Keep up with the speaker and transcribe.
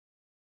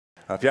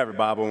If you have your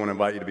Bible, I want to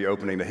invite you to be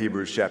opening to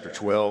Hebrews chapter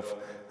 12.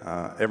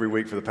 Every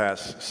week for the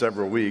past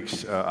several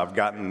weeks, I've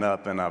gotten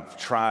up and I've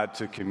tried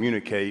to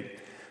communicate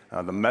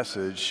the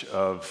message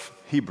of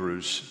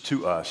Hebrews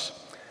to us.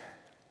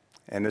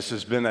 And this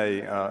has been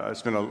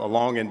it's been a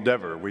long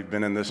endeavor. We've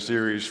been in this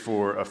series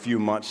for a few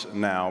months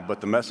now,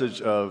 but the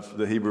message of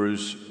the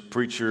Hebrews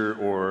preacher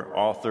or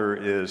author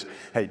is,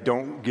 hey,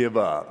 don't give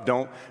up,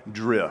 don't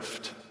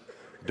drift,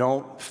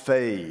 don't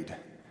fade,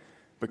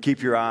 but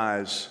keep your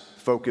eyes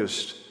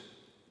focused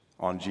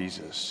on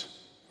Jesus.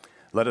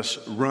 Let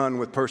us run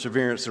with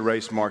perseverance the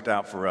race marked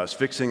out for us,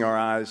 fixing our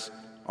eyes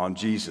on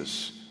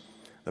Jesus,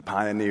 the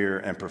pioneer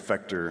and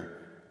perfecter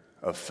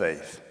of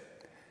faith.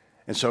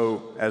 And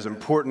so, as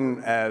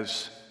important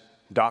as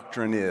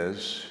doctrine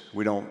is,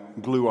 we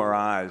don't glue our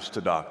eyes to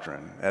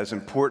doctrine. As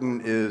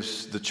important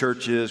as the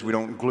church is, we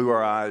don't glue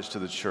our eyes to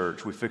the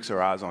church. We fix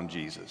our eyes on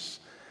Jesus.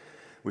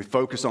 We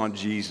focus on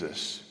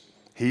Jesus.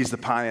 He's the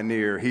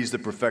pioneer. He's the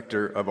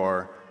perfecter of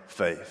our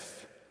faith.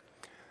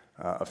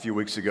 A few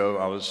weeks ago,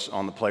 I was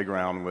on the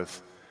playground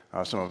with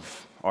some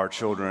of our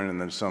children and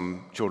then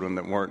some children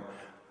that weren't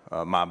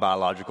my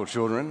biological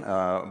children,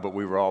 but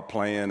we were all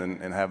playing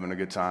and having a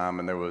good time,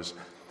 and there was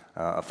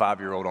a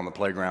 5-year-old on the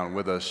playground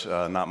with us,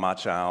 not my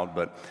child,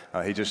 but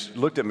he just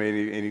looked at me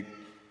and he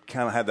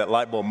kind of had that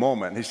light bulb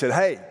moment. And he said,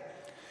 hey,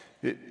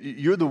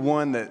 you're the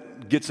one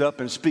that gets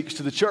up and speaks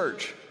to the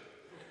church.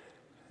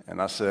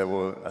 And I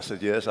said,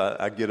 yes,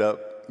 I get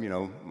up,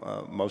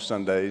 most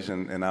Sundays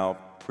and I'll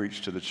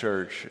preach to the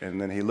church. And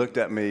then he looked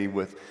at me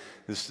with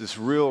this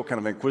real kind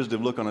of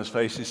inquisitive look on his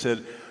face. He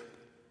said,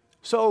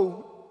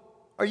 so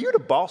are you the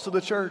boss of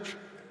the church?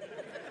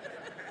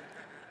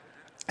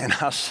 And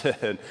I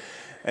said,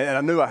 and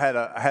I knew I had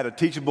a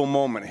teachable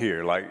moment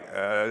here.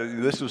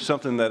 This was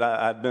something that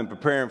I'd been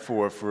preparing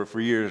for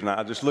years. And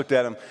I just looked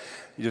at him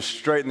just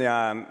straight in the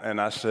eye, and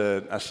I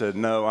said,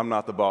 no, I'm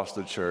not the boss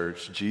of the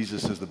church.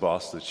 Jesus is the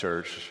boss of the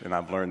church, and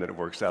I've learned that it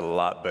works out a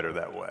lot better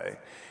that way.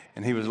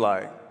 And he was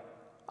like,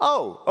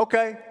 oh,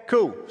 okay,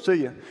 cool,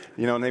 see you.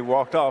 And they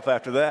walked off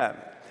after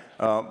that.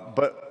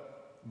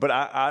 But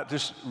I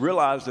just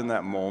realized in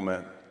that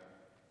moment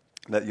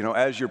that,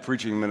 as your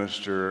preaching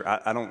minister,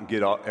 I don't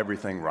get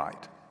everything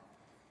right.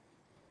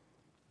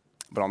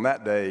 But on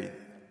that day,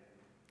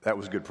 that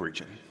was good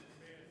preaching.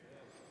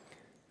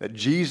 That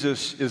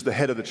Jesus is the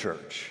head of the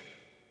church.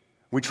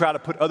 We try to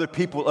put other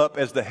people up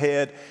as the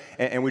head,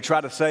 and we try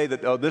to say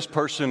that, this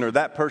person or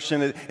that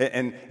person,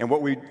 and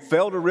what we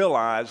fail to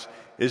realize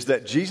is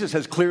that Jesus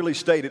has clearly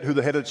stated who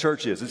the head of the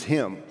church is. It's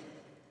him.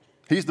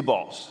 He's the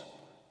boss.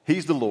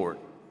 He's the Lord.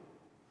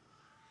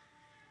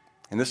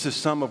 And this is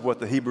some of what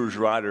the Hebrews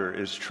writer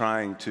is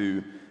trying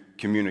to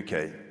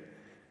communicate.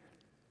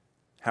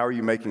 How are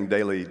you making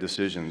daily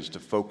decisions to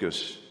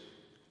focus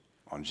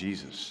on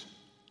Jesus?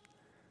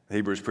 The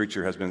Hebrews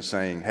preacher has been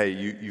saying, hey,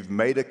 you've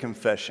made a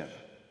confession.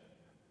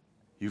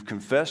 You've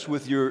confessed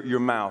with your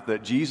mouth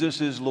that Jesus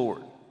is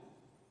Lord.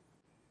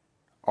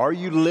 Are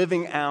you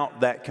living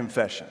out that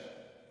confession?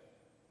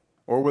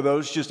 Or were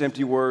those just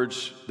empty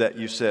words that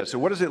you said? So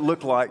what does it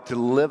look like to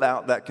live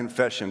out that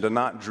confession, to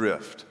not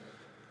drift?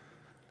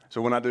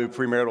 So when I do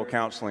premarital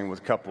counseling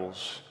with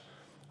couples,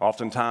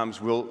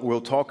 oftentimes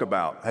we'll talk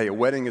about, hey, a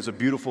wedding is a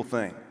beautiful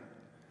thing,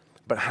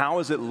 but how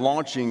is it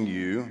launching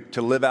you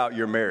to live out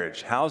your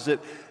marriage? How is it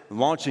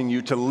launching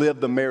you to live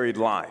the married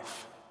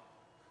life?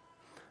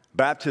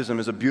 Baptism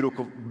is a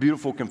beautiful,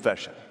 beautiful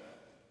confession.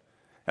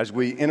 As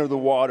we enter the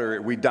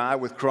water, we die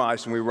with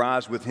Christ and we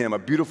rise with him, a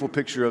beautiful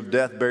picture of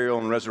death, burial,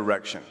 and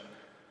resurrection.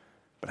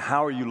 But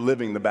how are you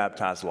living the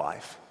baptized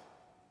life?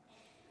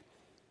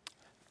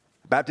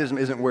 Baptism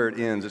isn't where it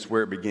ends, it's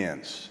where it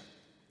begins.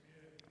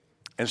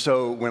 And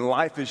so when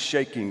life is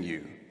shaking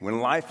you, when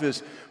life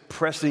is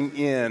pressing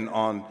in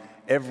on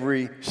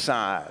every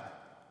side,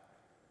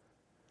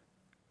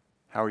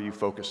 how are you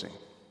focusing?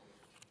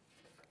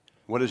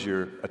 What is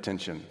your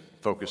attention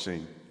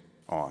focusing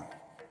on?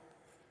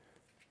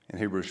 In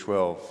Hebrews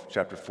 12,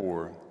 chapter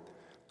 4,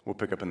 we'll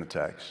pick up in the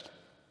text.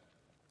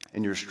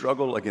 In your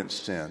struggle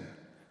against sin,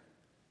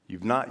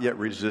 you've not yet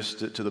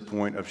resisted to the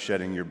point of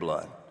shedding your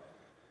blood.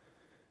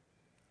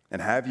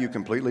 And have you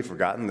completely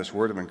forgotten this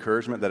word of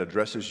encouragement that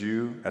addresses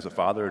you as a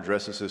father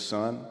addresses his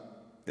son?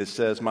 It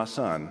says, my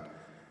son,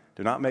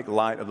 do not make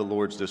light of the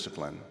Lord's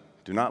discipline.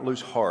 Do not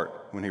lose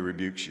heart when he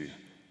rebukes you,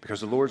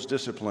 because the Lord's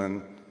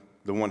discipline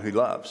the one he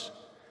loves,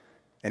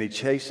 and he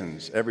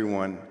chastens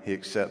everyone he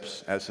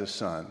accepts as his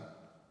son.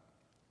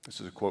 This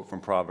is a quote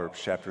from Proverbs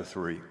chapter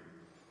 3.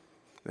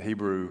 The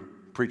Hebrew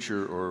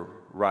preacher or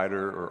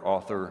writer or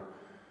author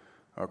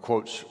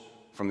quotes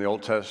from the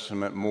Old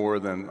Testament more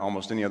than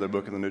almost any other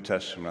book in the New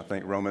Testament. I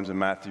think Romans and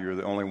Matthew are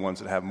the only ones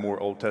that have more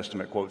Old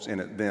Testament quotes in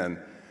it than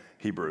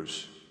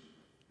Hebrews.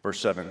 Verse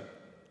 7,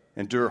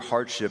 endure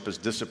hardship as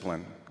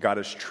discipline. God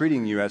is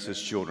treating you as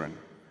his children.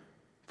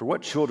 For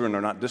what children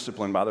are not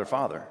disciplined by their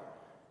father?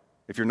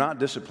 If you're not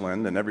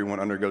disciplined, and everyone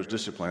undergoes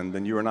discipline,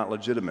 then you are not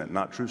legitimate,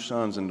 not true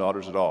sons and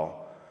daughters at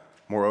all.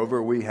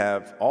 Moreover, we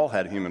have all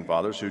had human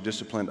fathers who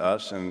disciplined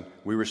us, and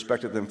we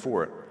respected them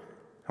for it.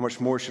 how much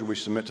more should we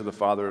submit to the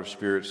Father of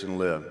spirits and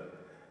live?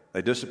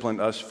 They disciplined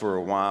us for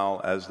a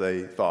while as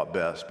they thought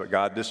best, but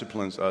God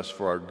disciplines us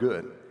for our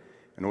good,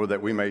 in order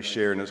that we may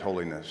share in his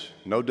holiness.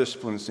 No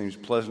discipline seems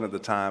pleasant at the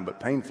time, but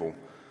painful.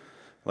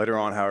 Later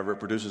on, however, it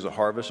produces a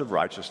harvest of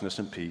righteousness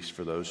and peace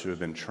for those who have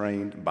been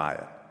trained by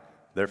it.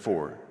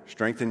 Therefore,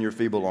 strengthen your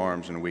feeble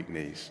arms and weak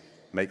knees.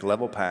 Make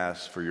level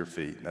paths for your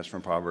feet. That's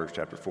from Proverbs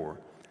chapter 4.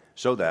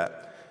 So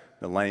that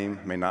the lame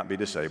may not be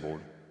disabled,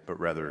 but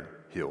rather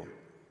healed.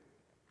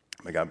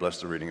 May God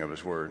bless the reading of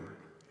his word.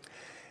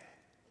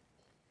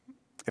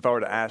 If I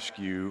were to ask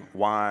you,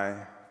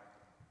 why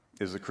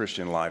is the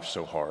Christian life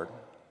so hard?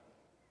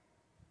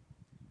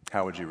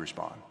 How would you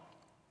respond?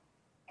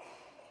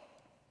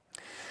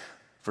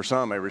 For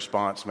some, a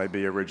response may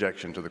be a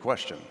rejection to the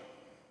question.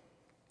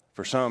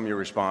 For some, your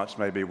response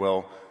may be,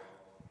 well,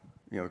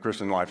 the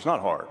Christian life's not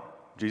hard.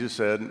 Jesus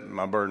said,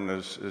 my burden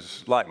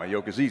is light, my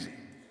yoke is easy.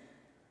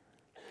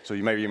 So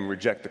you may even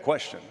reject the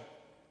question.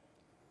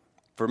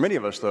 For many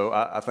of us, though,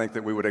 I think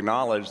that we would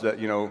acknowledge that,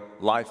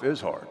 life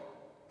is hard.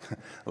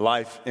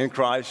 Life in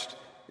Christ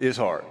is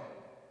hard.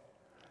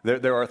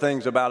 There are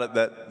things about it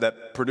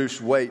that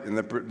produce weight and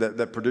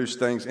that produce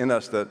things in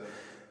us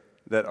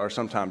that are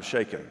sometimes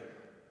shaken.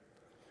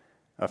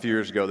 A few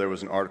years ago, there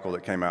was an article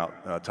that came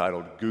out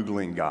titled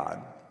Googling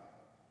God.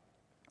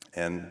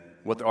 And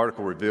what the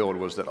article revealed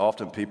was that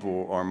often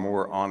people are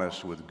more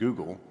honest with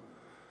Google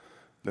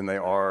than they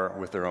are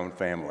with their own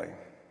family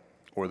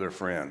or their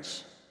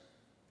friends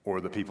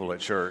or the people at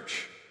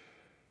church.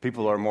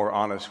 People are more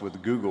honest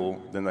with Google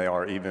than they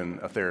are even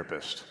a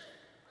therapist.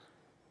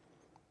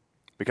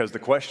 Because the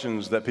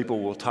questions that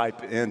people will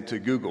type into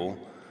Google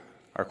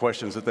are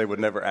questions that they would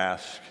never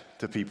ask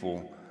to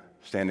people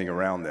standing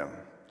around them.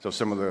 So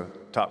some of the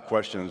top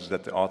questions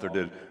that the author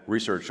did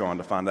research on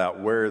to find out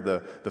where the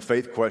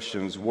faith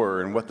questions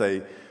were and what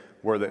they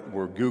were that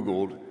were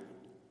Googled,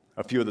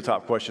 a few of the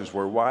top questions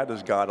were, why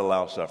does God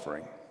allow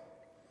suffering?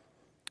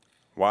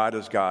 Why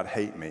does God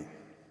hate me?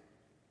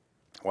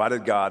 Why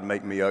did God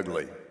make me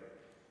ugly?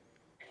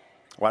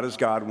 Why does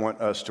God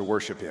want us to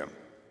worship him?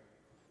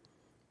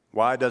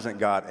 Why doesn't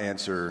God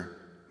answer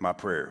my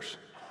prayers?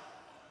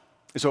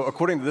 So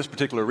according to this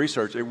particular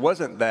research, it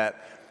wasn't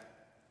that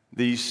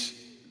these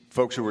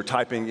folks who were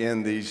typing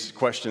in these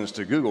questions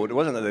to Google, it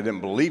wasn't that they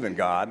didn't believe in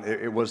God,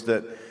 it was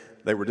that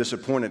they were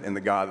disappointed in the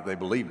God that they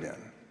believed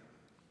in.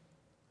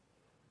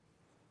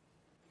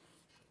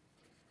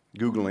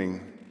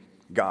 Googling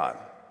God.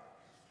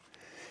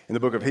 In the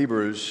book of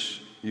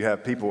Hebrews, you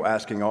have people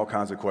asking all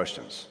kinds of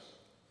questions.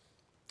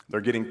 They're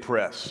getting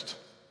pressed.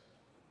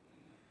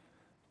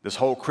 This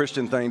whole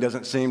Christian thing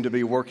doesn't seem to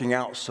be working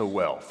out so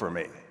well for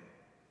me.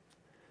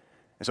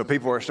 And so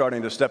people are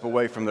starting to step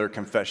away from their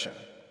confession.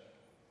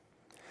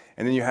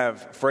 And then you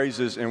have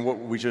phrases in what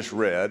we just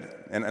read,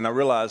 and I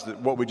realize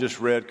that what we just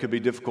read could be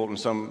difficult in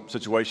some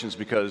situations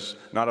because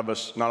not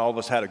all of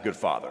us had a good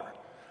father.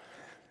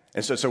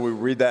 And so we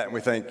read that and we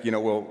think,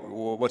 well,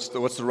 what's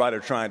the writer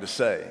trying to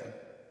say?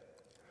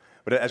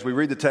 But as we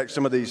read the text,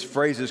 some of these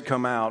phrases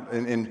come out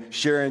in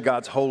sharing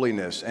God's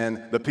holiness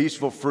and the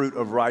peaceful fruit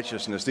of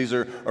righteousness. These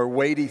are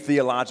weighty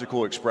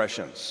theological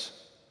expressions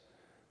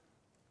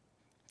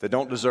that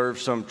don't deserve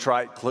some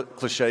trite,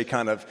 cliche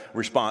kind of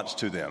response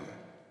to them.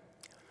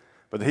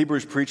 But the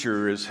Hebrews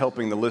preacher is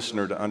helping the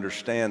listener to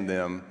understand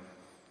them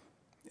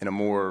in a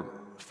more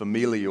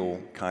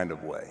familial kind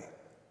of way.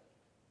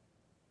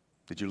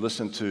 Did you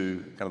listen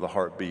to kind of the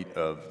heartbeat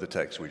of the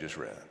text we just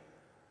read?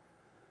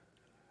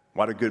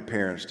 Why do good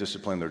parents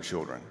discipline their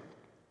children?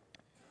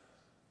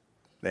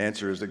 The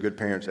answer is that good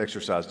parents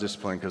exercise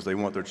discipline because they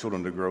want their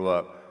children to grow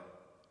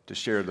up to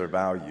share their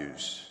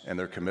values and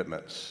their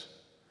commitments.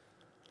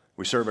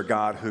 We serve a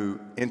God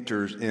who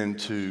enters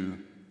into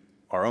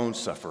our own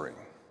suffering.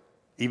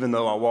 Even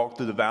though I walk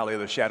through the valley of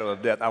the shadow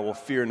of death, I will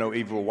fear no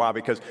evil. Why?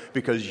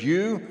 Because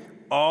you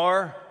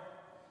are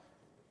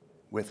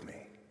with me.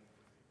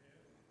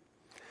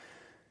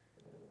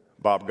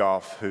 Bob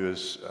Goff, who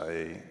is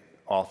an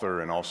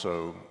author and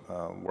also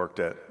worked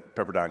at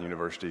Pepperdine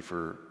University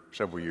for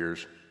several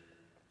years,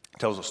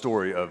 tells a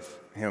story of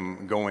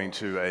him going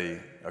to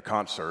a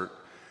concert,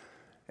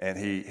 and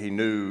he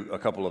knew a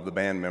couple of the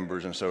band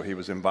members, and so he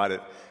was invited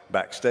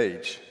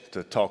backstage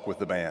to talk with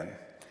the band.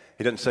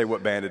 He doesn't say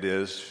what band it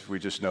is. We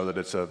just know that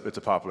it's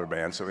a popular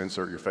band, so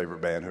insert your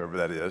favorite band, whoever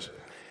that is.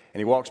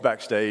 And he walks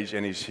backstage,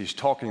 and he's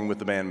talking with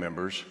the band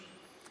members,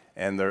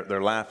 and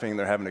they're laughing,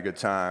 they're having a good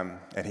time.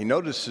 And he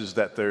notices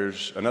that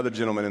there's another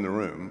gentleman in the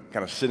room,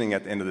 kind of sitting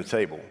at the end of the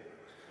table.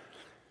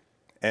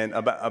 And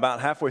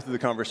about halfway through the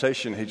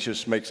conversation, he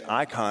just makes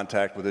eye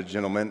contact with the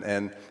gentleman,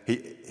 and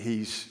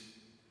he's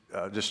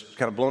just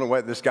kind of blown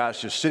away. This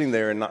guy's just sitting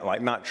there and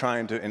not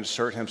trying to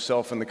insert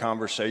himself in the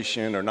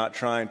conversation or not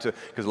trying to,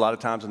 because a lot of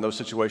times in those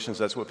situations,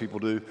 that's what people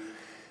do. And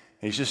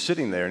he's just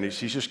sitting there, and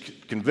he's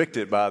just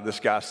convicted by this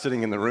guy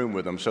sitting in the room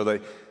with him. So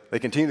they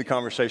continue the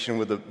conversation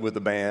with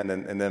the band,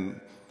 and then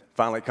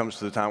finally it comes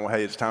to the time, well,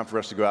 hey, it's time for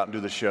us to go out and do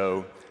the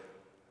show.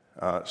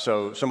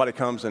 So somebody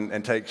comes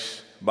and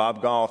takes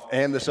Bob Goff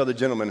and this other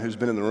gentleman who's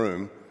been in the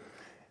room,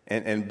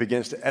 and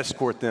begins to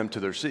escort them to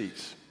their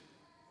seats.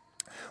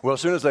 Well,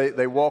 as soon as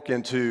they walk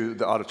into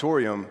the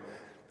auditorium,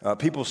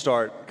 people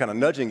start kind of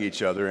nudging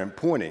each other and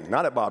pointing,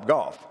 not at Bob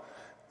Goff.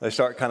 They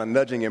start kind of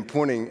nudging and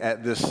pointing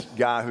at this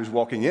guy who's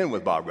walking in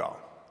with Bob Goff.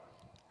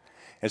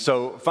 And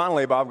so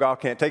finally, Bob Goff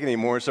can't take it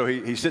anymore, so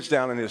he sits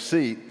down in his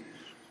seat,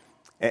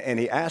 and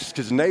he asks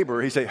his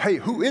neighbor, he says, "Hey,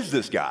 who is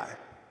this guy?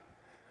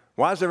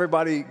 Why is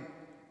everybody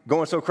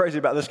going so crazy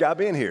about this guy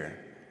being here?"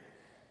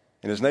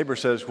 And his neighbor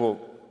says, "Well,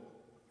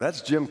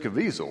 that's Jim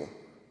Caviezel.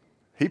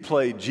 He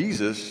played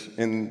Jesus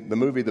in the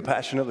movie The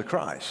Passion of the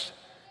Christ."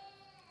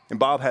 And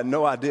Bob had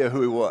no idea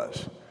who he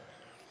was.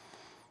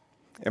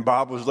 And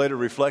Bob was later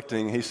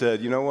reflecting. He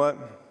said, "You know what?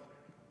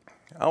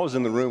 I was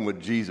in the room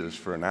with Jesus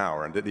for an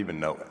hour and didn't even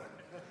know it."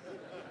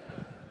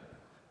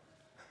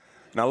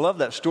 And I love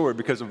that story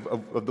because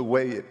of the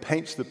way it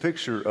paints the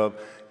picture of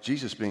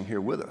Jesus being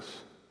here with us.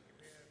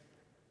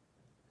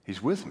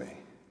 He's with me.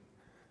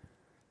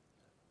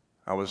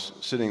 I was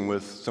sitting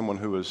with someone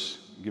who was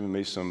giving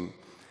me some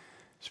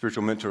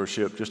spiritual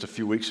mentorship just a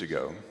few weeks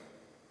ago.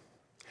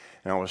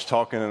 And I was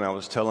talking and I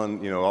was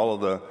telling, all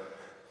of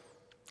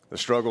the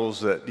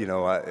struggles that,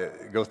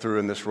 I go through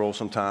in this role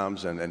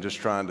sometimes, and just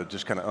trying to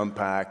just kind of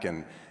unpack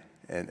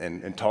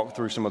and talk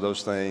through some of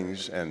those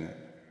things. And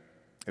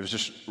it was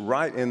just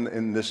right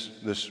in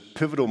this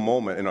pivotal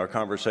moment in our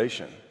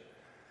conversation.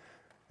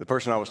 The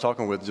person I was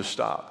talking with just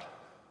stopped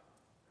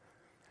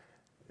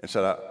and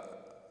said,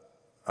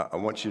 I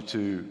want you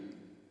to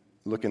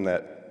look in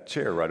that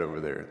chair right over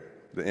there,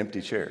 the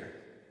empty chair.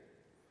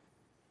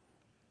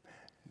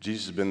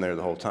 Jesus has been there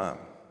the whole time.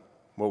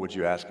 What would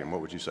you ask him?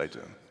 What would you say to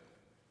him?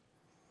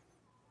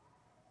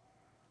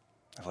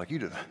 I was like,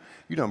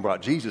 you done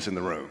brought Jesus in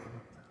the room.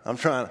 I'm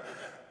trying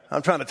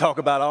to talk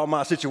about all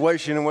my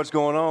situation and what's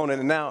going on,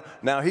 and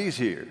now he's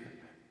here.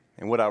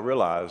 And what I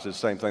realized is the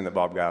same thing that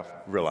Bob Goff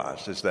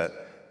realized, is that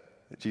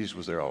Jesus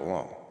was there all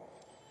along.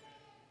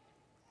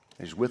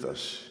 He's with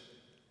us.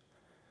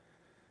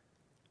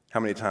 How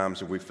many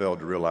times have we failed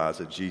to realize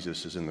that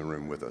Jesus is in the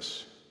room with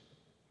us?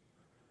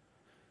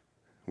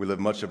 We live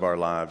much of our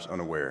lives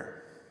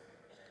unaware,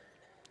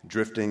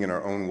 drifting in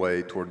our own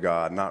way toward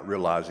God, not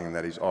realizing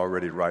that he's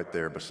already right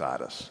there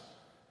beside us.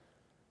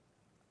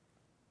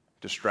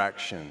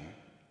 Distraction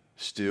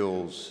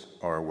steals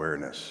our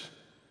awareness,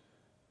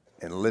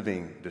 and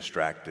living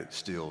distracted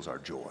steals our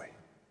joy.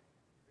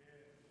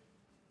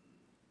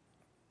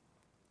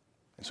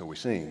 And so we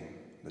sing,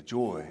 "The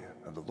joy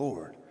of the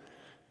Lord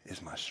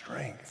is my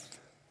strength."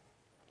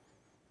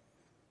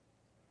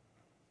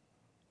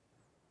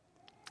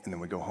 And then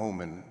we go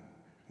home and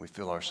we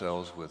fill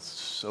ourselves with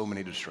so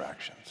many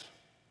distractions,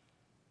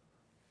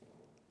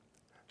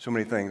 so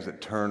many things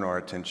that turn our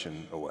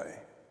attention away.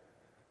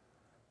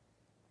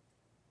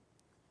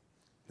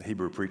 The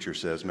Hebrew preacher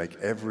says, "Make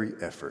every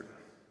effort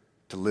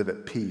to live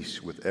at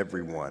peace with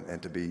everyone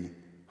and to be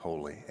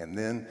holy." And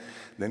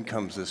then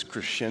comes this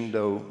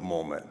crescendo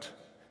moment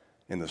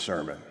in the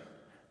sermon.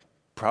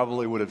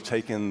 Probably would have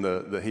taken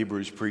the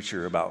Hebrews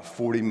preacher about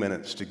 40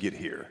 minutes to get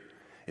here.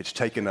 It's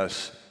taken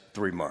us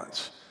 3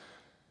 months.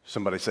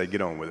 Somebody say,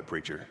 "Get on with it,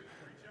 preacher."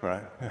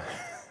 Right?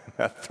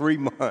 3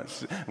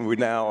 months. We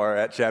now are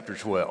at chapter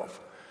 12.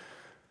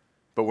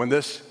 But when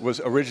this was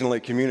originally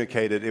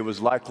communicated, it was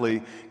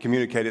likely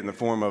communicated in the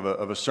form of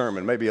a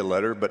sermon, maybe a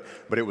letter, but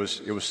it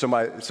was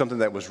something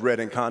that was read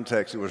in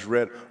context. It was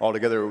read all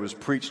together. It was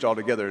preached all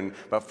together. In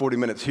about 40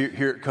 minutes,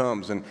 here it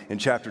comes in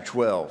chapter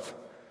 12.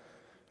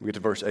 We get to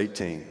verse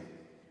 18.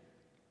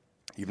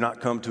 "You've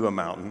not come to a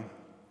mountain."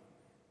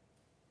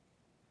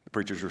 The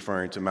preacher's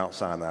referring to Mount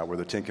Sinai, where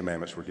the Ten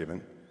Commandments were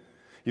given.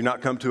 "You've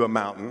not come to a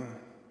mountain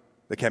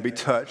that can be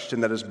touched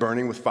and that is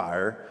burning with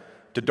fire,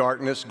 to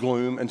darkness,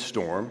 gloom, and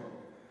storm,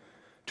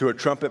 to a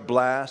trumpet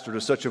blast, or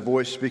to such a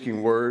voice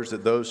speaking words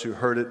that those who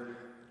heard it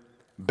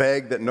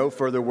begged that no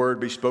further word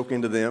be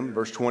spoken to them."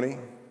 Verse 20,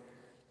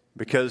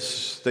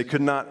 "Because they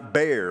could not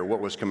bear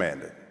what was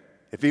commanded.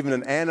 If even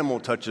an animal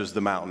touches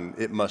the mountain,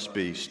 it must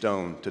be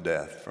stoned to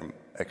death." From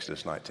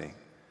Exodus 19.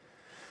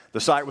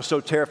 "The sight was so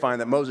terrifying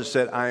that Moses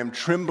said, 'I am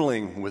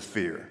trembling with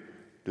fear.'"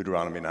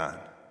 Deuteronomy 9.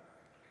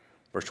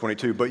 Verse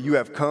 22, "But you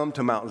have come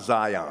to Mount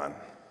Zion,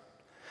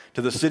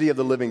 to the city of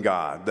the living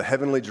God, the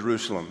heavenly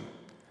Jerusalem.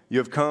 You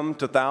have come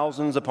to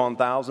thousands upon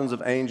thousands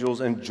of angels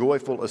in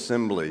joyful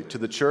assembly, to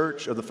the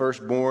church of the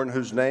firstborn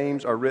whose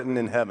names are written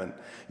in heaven.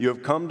 You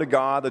have come to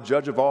God, the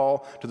judge of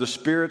all, to the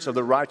spirits of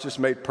the righteous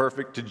made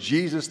perfect, to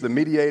Jesus, the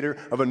mediator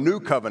of a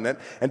new covenant,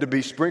 and to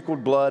be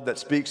sprinkled blood that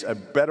speaks a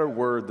better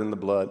word than the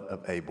blood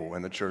of Abel."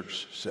 And the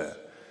church said,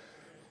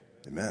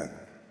 "Amen."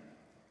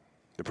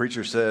 The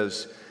preacher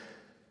says,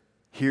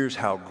 here's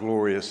how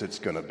glorious it's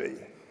going to be.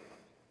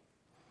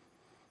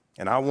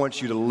 And I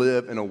want you to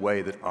live in a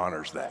way that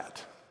honors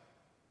that.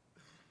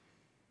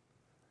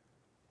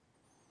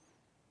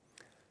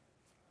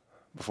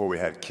 Before we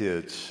had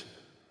kids,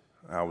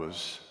 I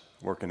was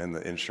working in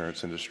the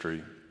insurance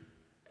industry.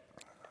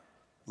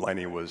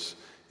 Lainey was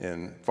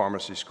in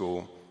pharmacy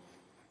school.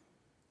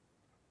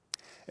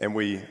 And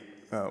we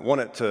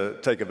wanted to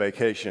take a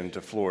vacation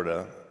to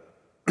Florida,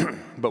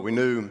 but we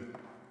knew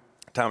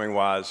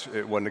timing-wise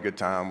it wasn't a good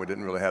time. We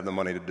didn't really have the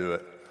money to do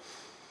it.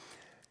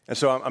 And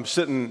so I'm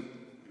sitting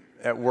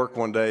at work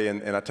one day,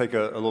 and I take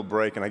a little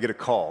break, and I get a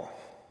call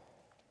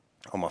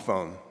on my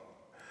phone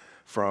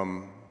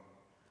from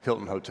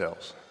Hilton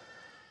Hotels.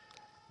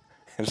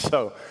 And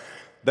so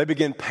they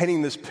begin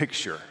painting this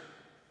picture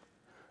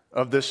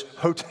of this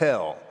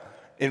hotel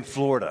in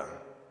Florida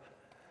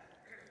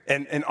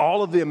and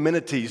all of the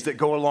amenities that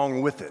go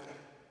along with it.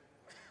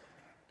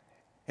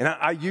 And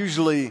I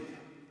usually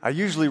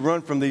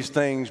run from these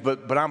things,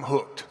 but I'm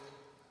hooked.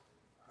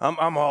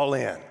 I'm all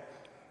in.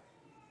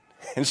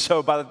 And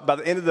so by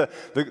the end of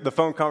the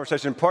phone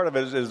conversation, part of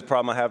it is the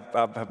problem I have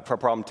a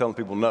problem telling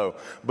people no.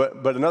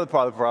 But another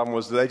part of the problem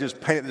was that they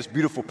just painted this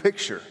beautiful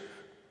picture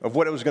of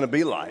what it was going to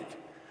be like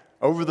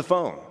over the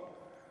phone.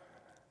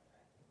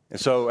 And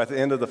so at the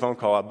end of the phone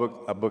call,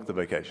 I booked the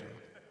vacation.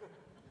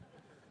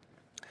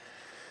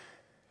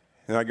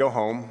 And I go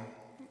home,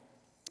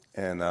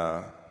 and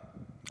I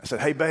said,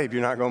 "Hey, babe,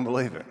 you're not going to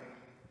believe it.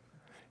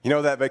 You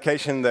know that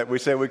vacation that we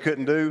said we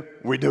couldn't do?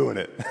 We're doing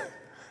it.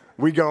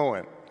 We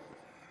going."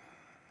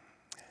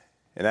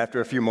 And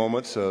after a few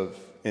moments of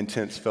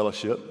intense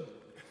fellowship,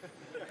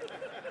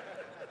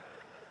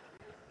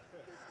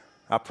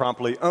 I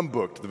promptly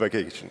unbooked the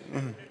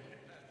vacation,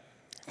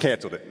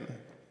 canceled it.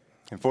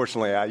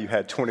 Unfortunately, you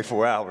had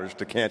 24 hours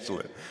to cancel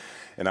it,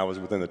 and I was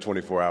within the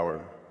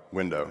 24-hour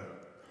window.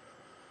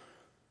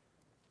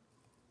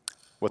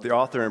 What the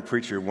author and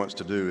preacher wants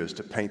to do is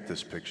to paint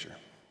this picture,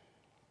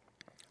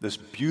 this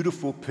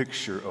beautiful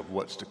picture of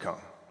what's to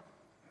come.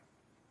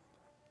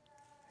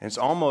 And it's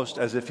almost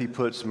as if he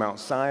puts Mount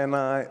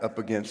Sinai up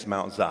against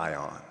Mount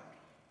Zion.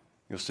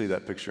 You'll see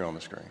that picture on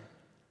the screen.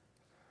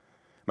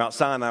 Mount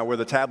Sinai, where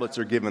the tablets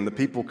are given, the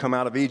people come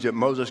out of Egypt,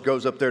 Moses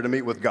goes up there to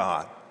meet with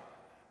God.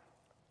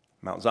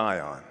 Mount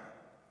Zion,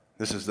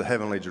 this is the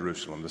heavenly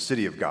Jerusalem, the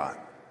city of God,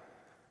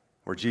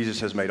 where Jesus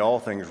has made all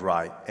things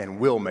right and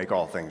will make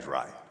all things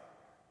right.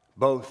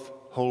 Both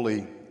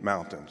holy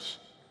mountains.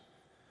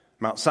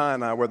 Mount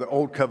Sinai, where the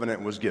old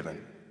covenant was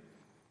given.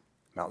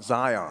 Mount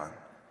Zion,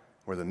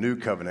 where the new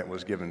covenant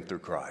was given through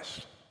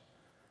Christ.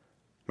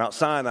 Mount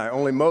Sinai,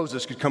 only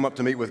Moses could come up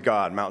to meet with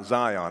God. Mount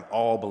Zion,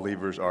 all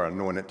believers are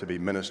anointed to be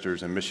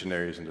ministers and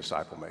missionaries and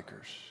disciple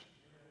makers.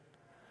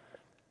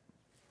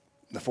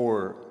 The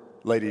 4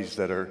 ladies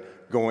that are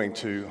going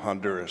to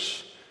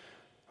Honduras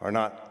are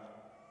not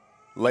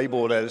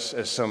labeled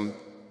as some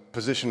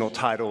positional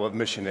title of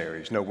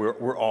missionaries. No,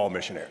 we're all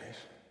missionaries.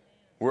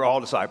 We're all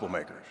disciple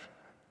makers.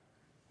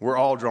 We're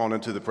all drawn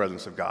into the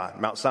presence of God.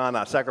 Mount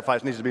Sinai,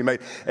 sacrifice needs to be made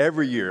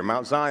every year.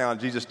 Mount Zion,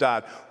 Jesus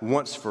died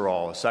once for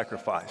all, a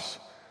sacrifice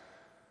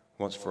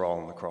once for all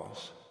on the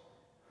cross.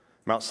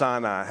 Mount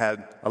Sinai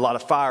had a lot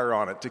of fire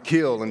on it to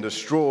kill and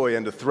destroy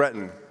and to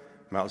threaten.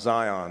 Mount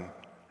Zion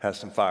has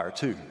some fire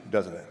too,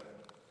 doesn't it?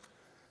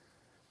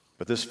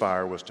 But this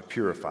fire was to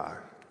purify,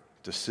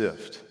 to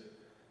sift,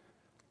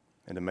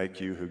 and to make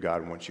you who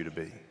God wants you to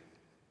be.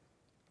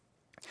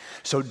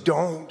 So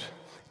don't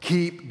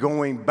keep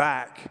going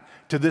back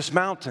to this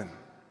mountain,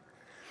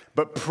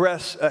 but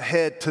press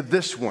ahead to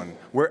this one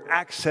where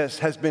access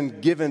has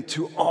been given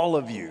to all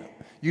of you.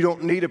 You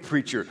don't need a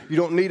preacher. You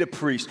don't need a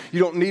priest. You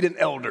don't need an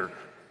elder.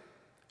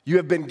 You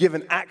have been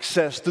given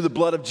access through the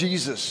blood of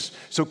Jesus.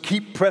 So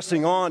keep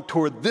pressing on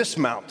toward this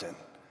mountain,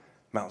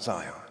 Mount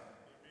Zion.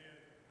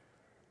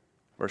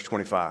 Verse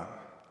 25,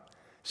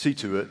 see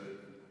to it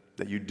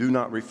that you do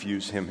not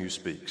refuse him who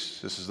speaks.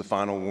 This is the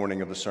final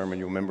warning of the sermon.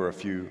 You'll remember a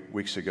few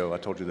weeks ago, I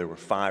told you there were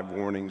 5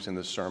 warnings in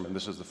this sermon.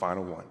 This is the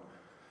final one.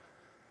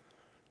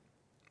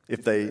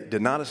 If they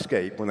did not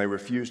escape when they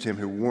refused him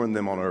who warned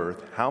them on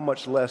earth, how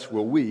much less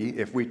will we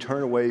if we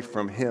turn away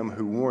from him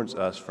who warns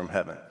us from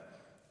heaven?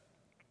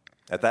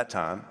 At that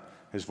time,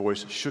 his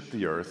voice shook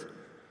the earth,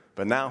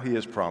 but now he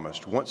has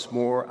promised, once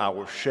more I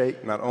will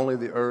shake not only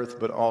the earth,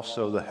 but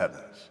also the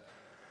heavens.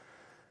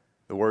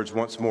 The words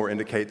once more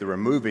indicate the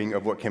removing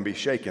of what can be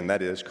shaken,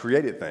 that is,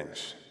 created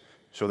things,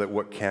 so that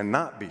what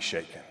cannot be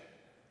shaken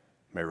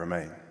may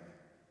remain.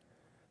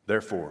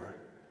 Therefore,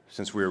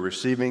 since we are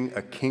receiving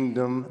a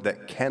kingdom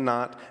that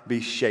cannot be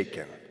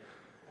shaken,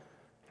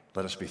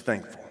 let us be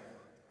thankful.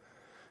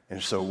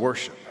 And so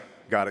worship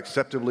God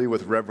acceptably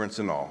with reverence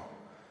and awe,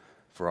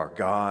 for our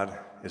God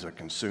is a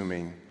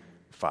consuming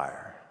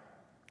fire.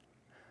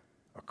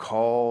 A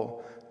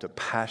call to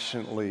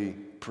passionately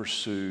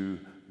pursue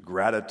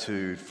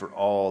gratitude for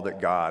all that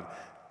God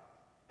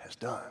has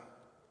done.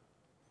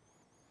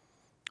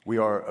 We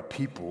are a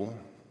people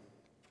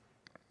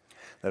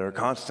that are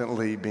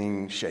constantly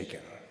being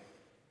shaken.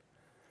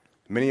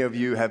 Many of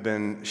you have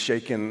been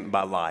shaken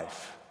by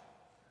life.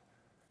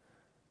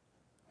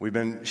 We've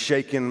been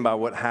shaken by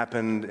what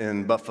happened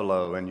in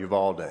Buffalo and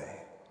Uvalde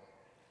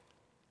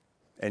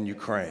and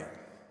Ukraine.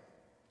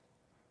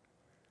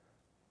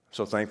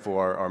 So thankful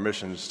our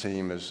missions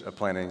team is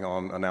planning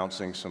on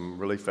announcing some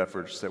relief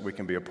efforts that we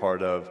can be a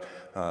part of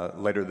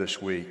later this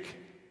week.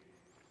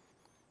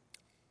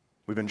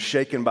 We've been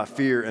shaken by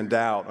fear and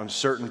doubt,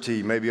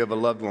 uncertainty, maybe of a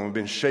loved one. We've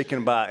been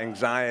shaken by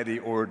anxiety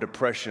or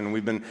depression.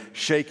 We've been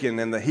shaken,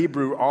 and the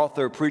Hebrew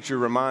author, preacher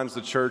reminds the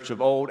church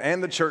of old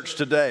and the church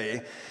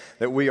today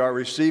that we are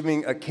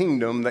receiving a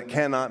kingdom that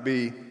cannot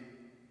be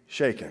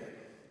shaken.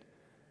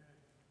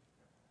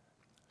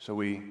 So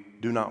we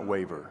do not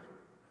waver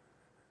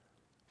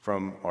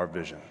from our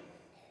vision.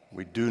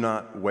 We do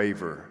not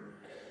waver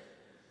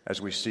as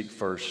we seek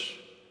first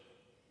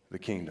the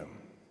kingdom.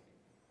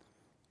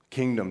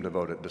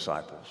 Kingdom-devoted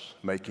disciples,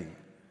 making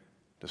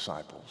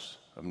disciples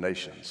of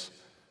nations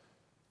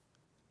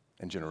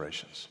and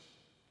generations.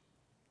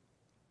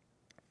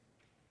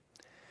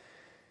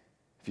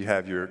 If you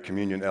have your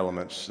communion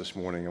elements this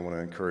morning, I want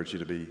to encourage you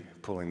to be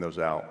pulling those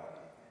out.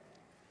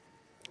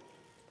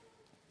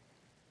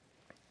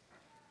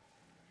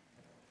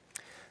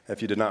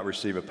 If you did not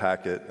receive a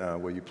packet,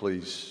 will you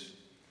please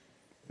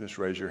just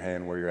raise your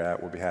hand where you're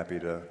at? We'll be happy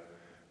to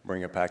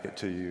bring a packet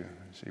to you.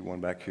 I see one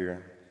back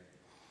here.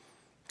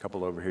 A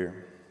couple over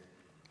here.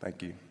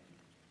 Thank you.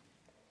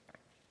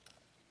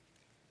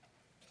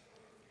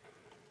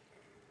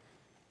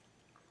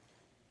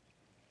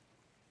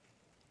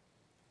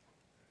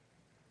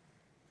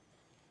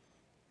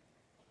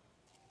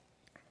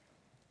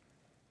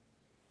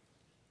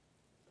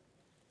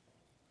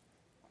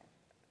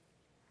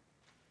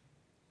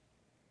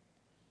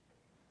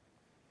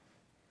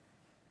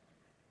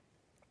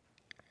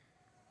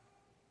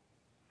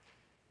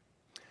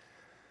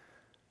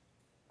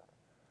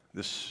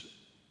 This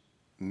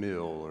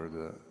meal, or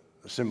the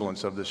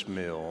semblance of this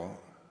meal,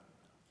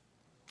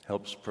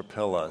 helps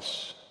propel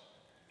us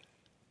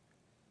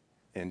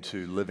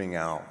into living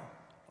out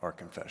our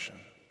confession.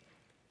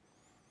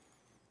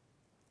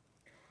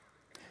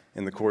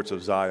 In the courts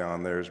of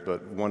Zion, there's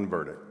but one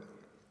verdict: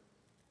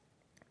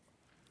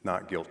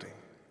 not guilty.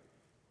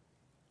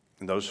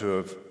 And those who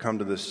have come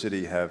to this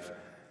city have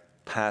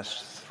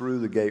passed through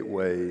the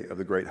gateway of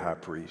the great high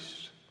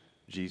priest,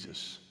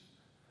 Jesus,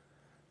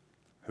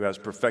 who has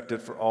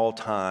perfected for all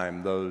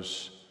time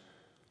those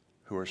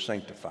who are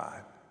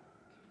sanctified.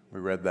 We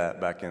read that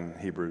back in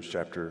Hebrews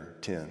chapter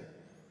 10.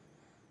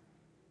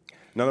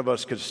 None of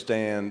us could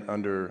stand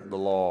under the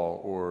law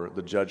or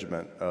the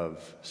judgment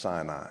of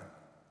Sinai.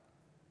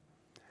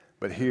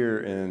 But here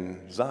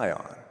in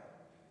Zion,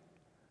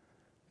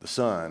 the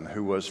Son,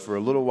 who was for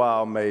a little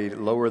while made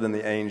lower than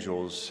the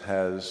angels,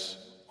 has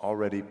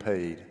already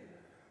paid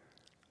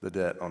the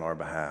debt on our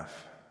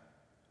behalf.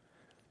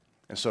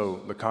 And so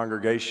the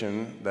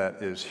congregation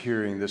that is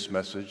hearing this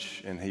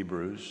message in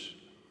Hebrews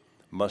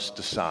must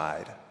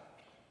decide,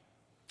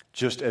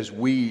 just as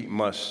we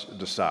must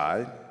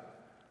decide,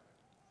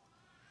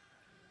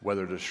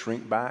 whether to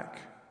shrink back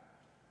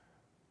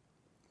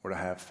or to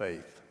have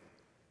faith,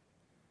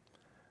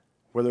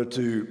 whether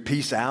to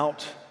peace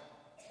out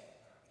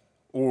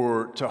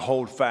or to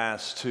hold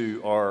fast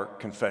to our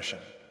confession.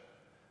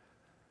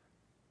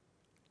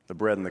 The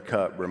bread and the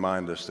cup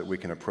remind us that we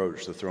can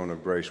approach the throne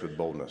of grace with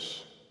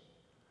boldness,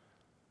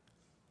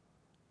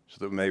 so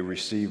that we may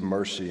receive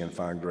mercy and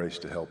find grace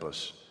to help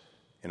us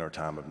in our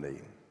time of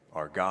need.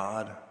 Our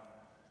God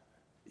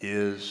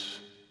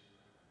is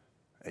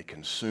a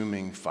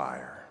consuming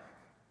fire.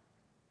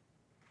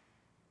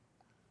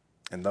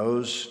 And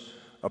those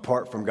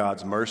apart from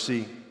God's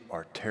mercy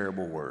are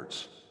terrible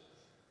words.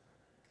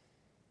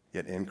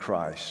 Yet in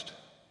Christ,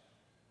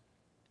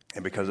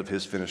 and because of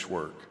his finished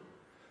work,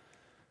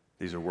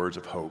 these are words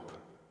of hope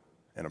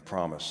and a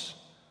promise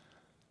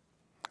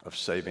of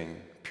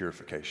saving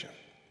purification.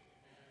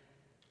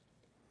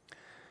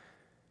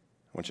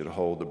 I want you to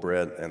hold the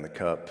bread and the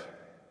cup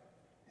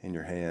in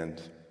your hand.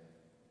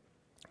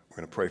 We're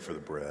going to pray for the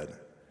bread, and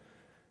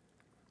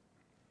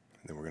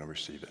then we're going to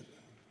receive it.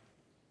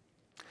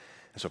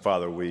 And so,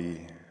 Father,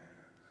 we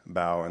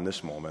bow in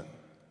this moment,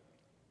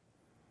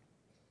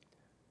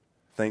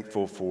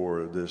 thankful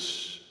for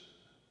this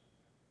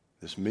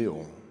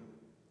meal.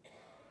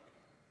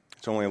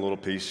 It's only a little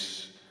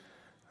piece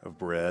of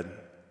bread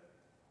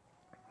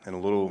and a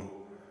little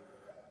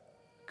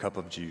cup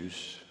of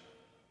juice.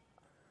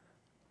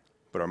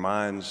 But our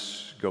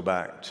minds go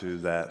back to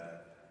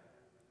that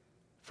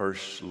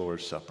first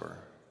Lord's Supper,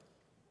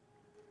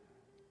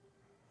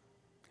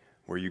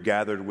 where you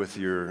gathered with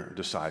your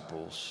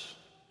disciples.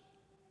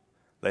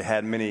 They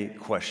had many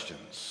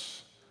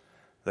questions.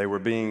 They were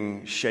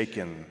being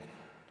shaken.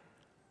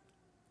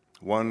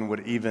 One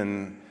would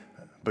even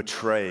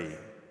betray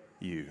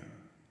you.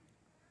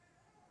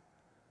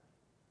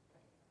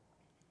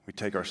 We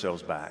take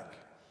ourselves back.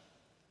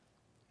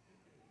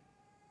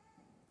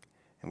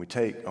 And we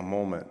take a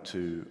moment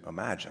to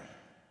imagine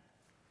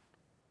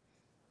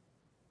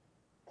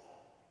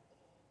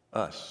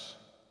us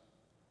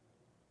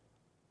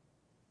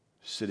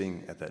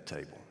sitting at that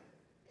table.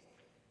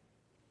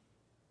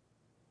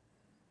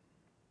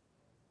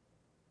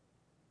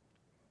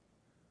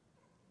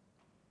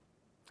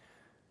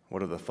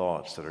 What are the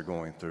thoughts that are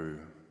going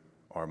through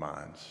our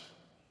minds?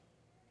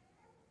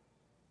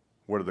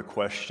 What are the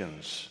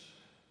questions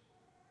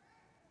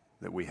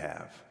that we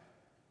have?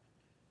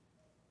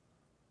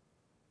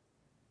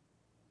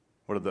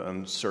 What are the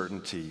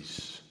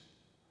uncertainties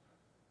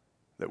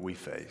that we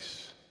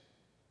face?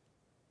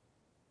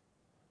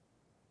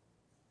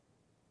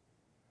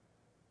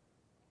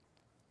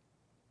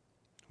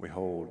 We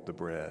hold the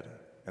bread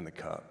and the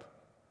cup,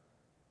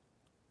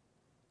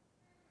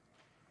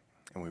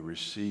 and we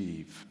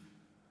receive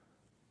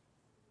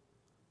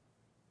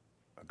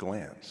a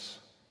glance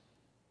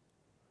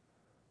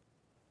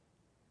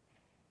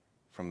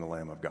from the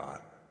Lamb of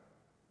God,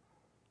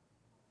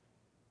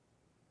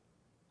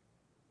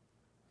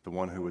 the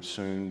one who would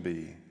soon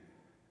be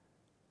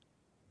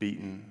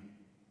beaten,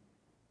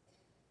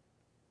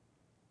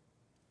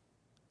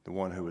 the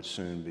one who would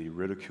soon be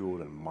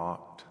ridiculed and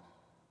mocked,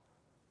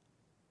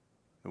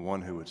 the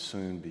one who would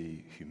soon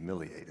be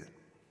humiliated.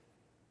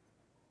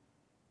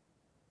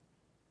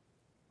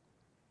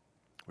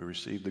 We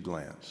receive the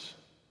glance.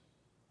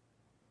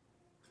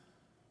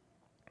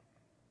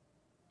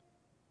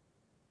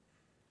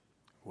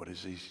 What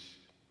does he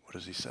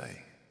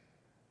say?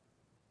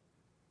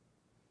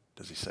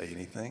 Does he say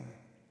anything?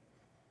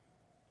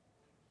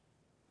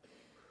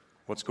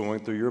 What's going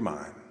through your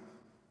mind?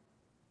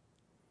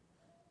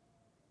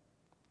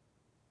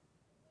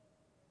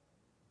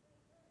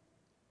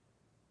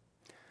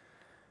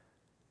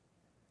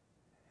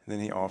 And then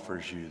he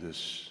offers you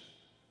this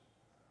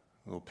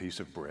little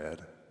piece of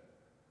bread,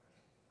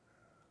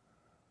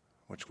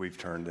 which we've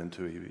turned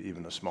into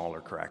even a smaller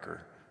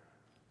cracker.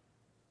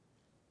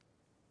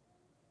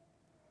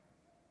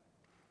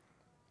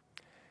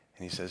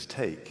 And he says,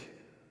 take,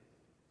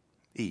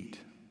 eat.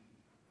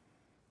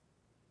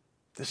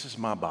 This is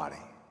my body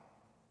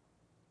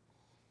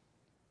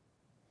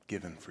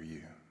given for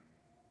you.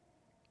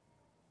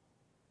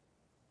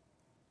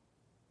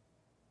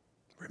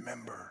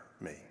 Remember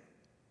me.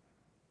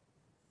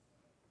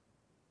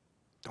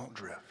 Don't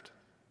drift.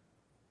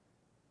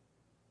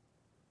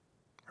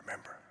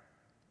 Remember.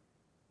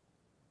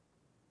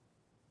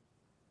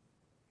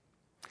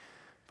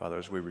 Father,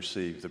 as we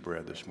receive the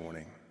bread this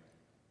morning,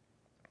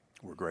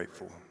 we're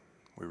grateful.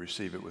 We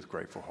receive it with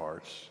grateful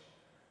hearts.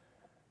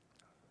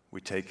 We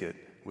take it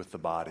with the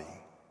body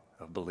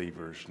of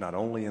believers, not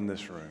only in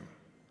this room,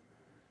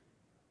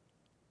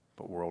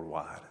 but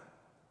worldwide,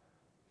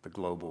 the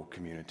global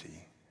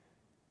community.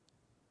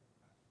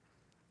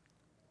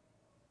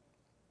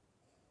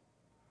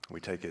 We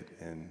take it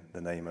in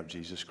the name of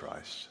Jesus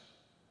Christ.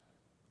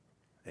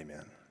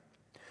 Amen.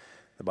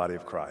 The body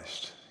of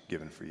Christ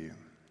given for you.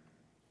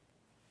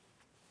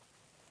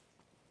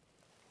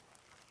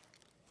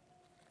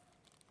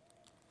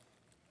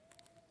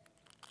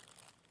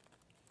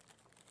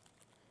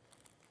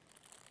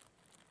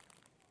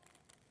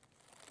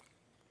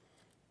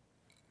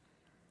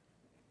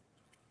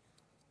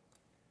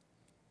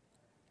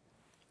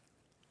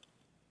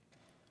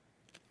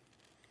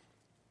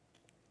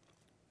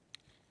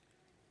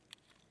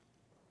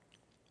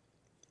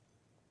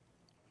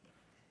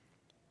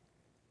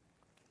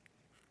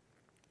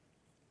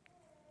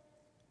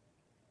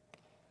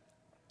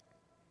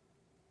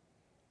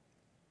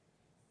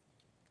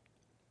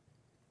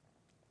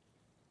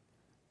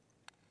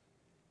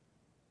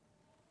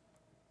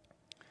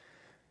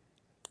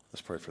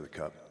 Let's pray for the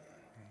cup.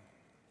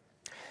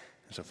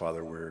 And so,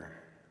 Father, we're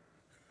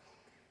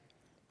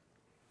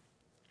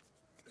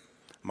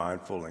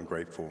mindful and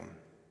grateful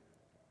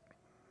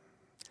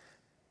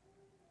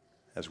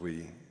as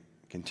we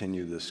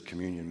continue this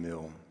communion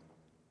meal.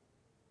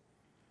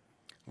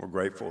 We're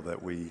grateful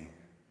that we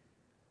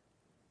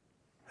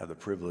have the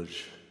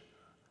privilege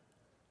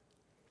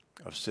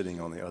of sitting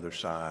on the other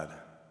side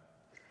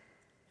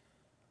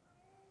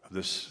of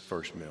this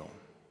first meal.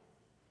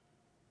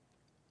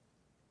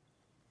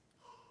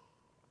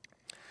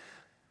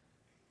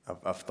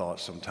 I've thought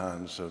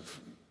sometimes of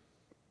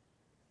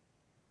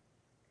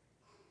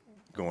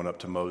going up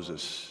to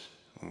Moses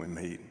when we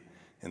meet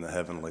in the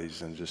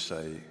heavenlies and just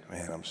say,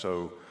 man,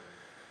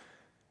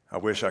 I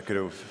wish I could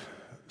have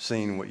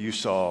seen what you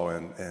saw,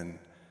 and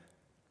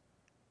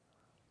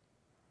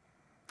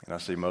I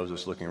see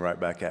Moses looking right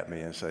back at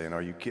me and saying,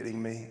 are you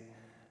kidding me?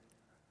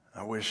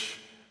 I wish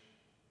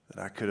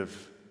that I could have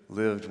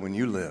lived when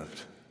you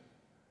lived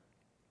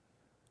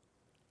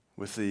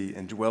with the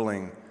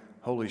indwelling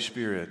Holy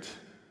Spirit,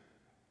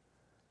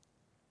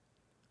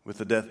 with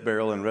the death,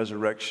 burial, and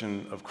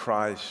resurrection of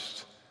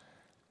Christ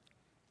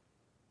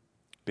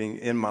being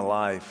in my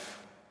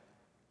life.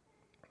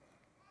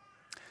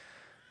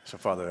 So,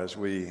 Father, as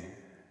we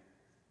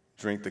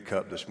drink the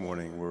cup this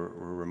morning, we're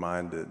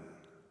reminded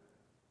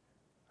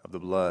of the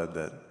blood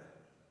that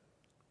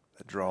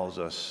draws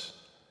us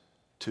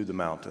to the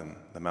mountain,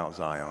 the Mount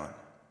Zion,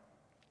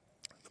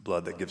 the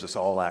blood that gives us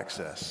all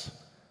access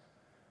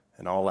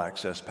and all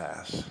access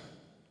pass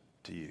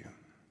to you.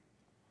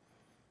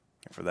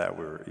 And for that,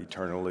 we're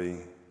eternally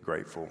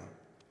grateful,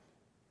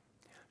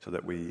 so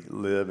that we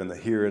live in the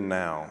here and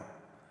now,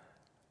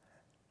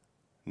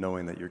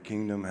 knowing that your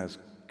kingdom has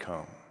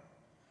come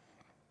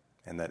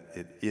and that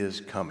it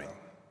is coming.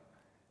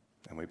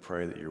 And we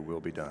pray that your will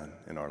be done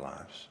in our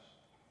lives.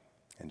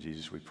 In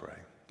Jesus we pray.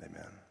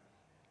 Amen.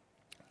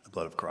 The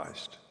blood of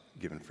Christ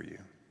given for you.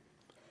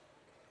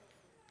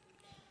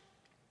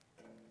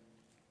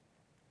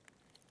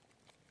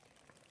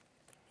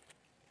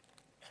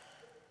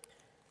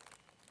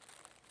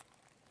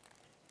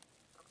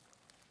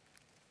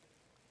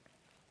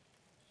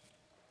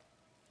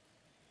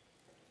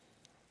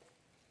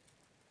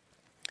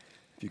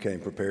 If you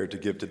came prepared to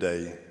give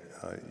today,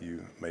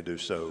 you may do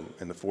so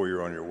in the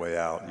foyer on your way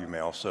out. You may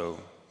also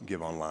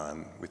give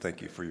online. We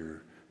thank you for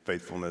your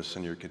faithfulness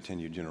and your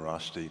continued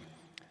generosity.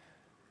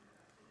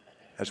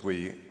 As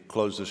we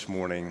close this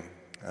morning,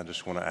 I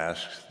just want to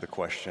ask the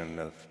question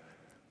of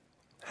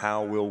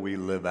how will we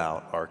live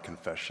out our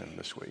confession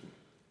this week?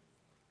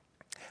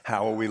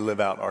 How will we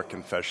live out our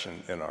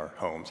confession in our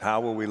homes?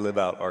 How will we live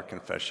out our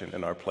confession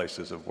in our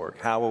places of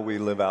work? How will we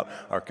live out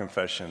our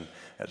confession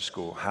at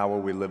school? How will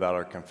we live out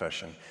our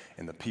confession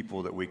in the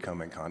people that we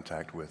come in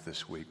contact with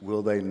this week?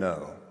 Will they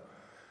know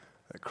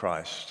that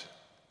Christ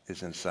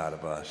is inside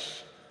of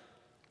us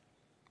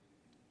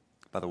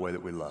by the way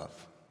that we love,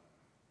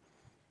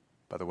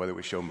 by the way that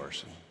we show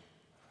mercy,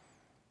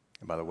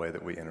 and by the way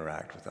that we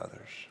interact with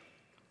others?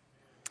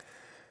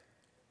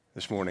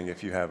 This morning,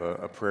 if you have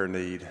a prayer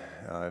need,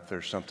 if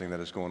there's something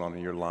that is going on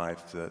in your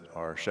life that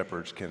our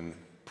shepherds can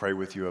pray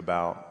with you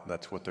about,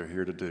 that's what they're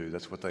here to do.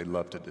 That's what they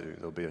love to do.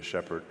 There'll be a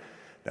shepherd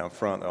down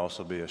front. There'll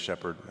also be a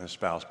shepherd and a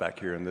spouse back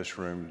here in this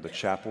room, the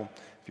chapel.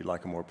 If you'd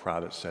like a more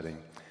private setting,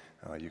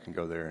 you can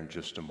go there in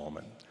just a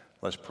moment.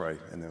 Let's pray,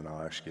 and then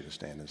I'll ask you to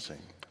stand and sing.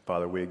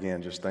 Father, we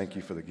again just thank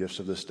you for the gifts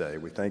of this day.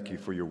 We thank you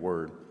for your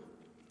word.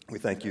 We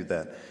thank you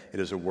that it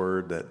is a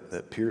word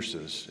that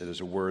pierces. It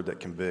is a word that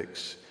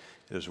convicts.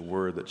 It is a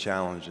word that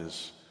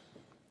challenges,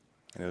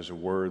 and it is a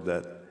word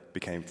that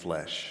became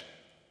flesh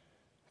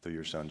through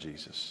your Son,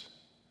 Jesus.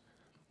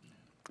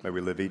 May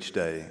we live each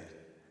day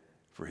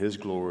for his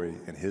glory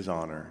and his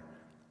honor,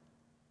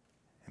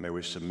 and may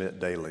we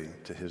submit daily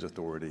to his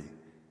authority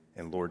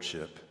and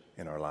lordship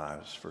in our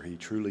lives, for he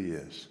truly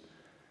is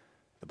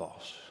the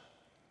boss.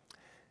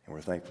 And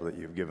we're thankful that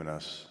you've given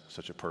us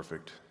such a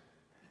perfect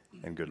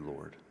and good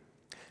Lord.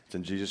 It's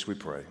in Jesus we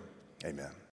pray. Amen.